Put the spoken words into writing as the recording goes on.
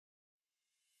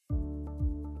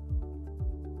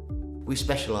We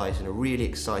specialise in a really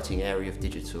exciting area of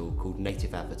digital called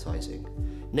native advertising.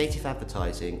 Native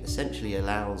advertising essentially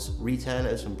allows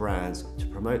retailers and brands to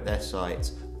promote their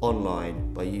sites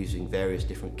online by using various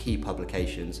different key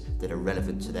publications that are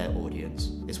relevant to their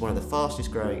audience. It's one of the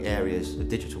fastest growing areas of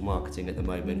digital marketing at the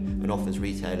moment and offers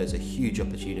retailers a huge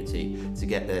opportunity to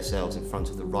get their sales in front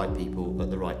of the right people at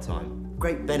the right time.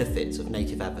 Great benefits of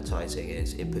native advertising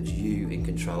is it puts you in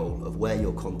control of where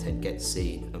your content gets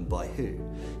seen and by who.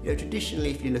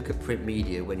 Traditionally, if you look at print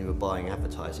media when you were buying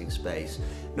advertising space,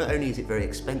 not only is it very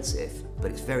expensive, but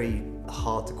it's very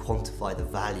hard to quantify the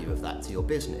value of that to your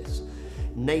business.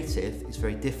 Native is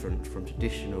very different from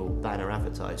traditional banner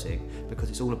advertising because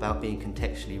it's all about being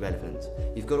contextually relevant.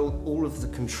 You've got all of the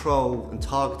control and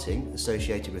targeting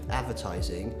associated with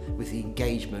advertising with the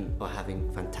engagement by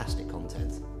having fantastic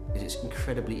content. It's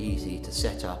incredibly easy to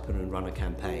set up and run a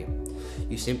campaign.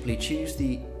 You simply choose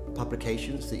the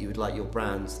publications that you would like your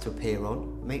brands to appear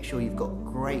on, make sure you've got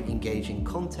great engaging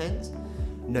content,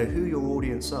 know who your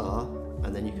audience are,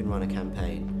 and then you can run a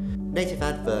campaign. Native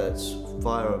adverts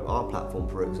via our platform,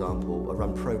 for example, are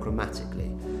run programmatically.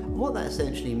 And what that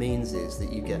essentially means is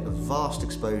that you get a vast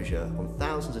exposure on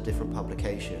thousands of different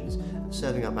publications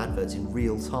serving up adverts in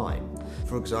real time.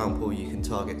 For example, you can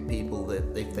target people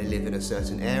that if they live in a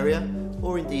certain area,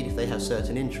 or indeed if they have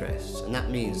certain interests, and that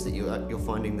means that you're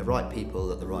finding the right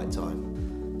people at the right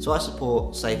time. So I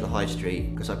support Save the High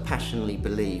Street because I passionately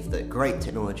believe that great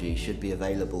technology should be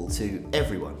available to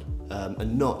everyone.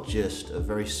 And not just a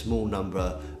very small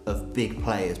number of big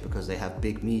players because they have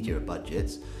big media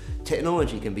budgets.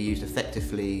 Technology can be used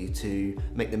effectively to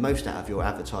make the most out of your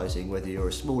advertising, whether you're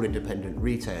a small independent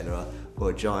retailer or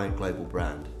a giant global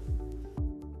brand.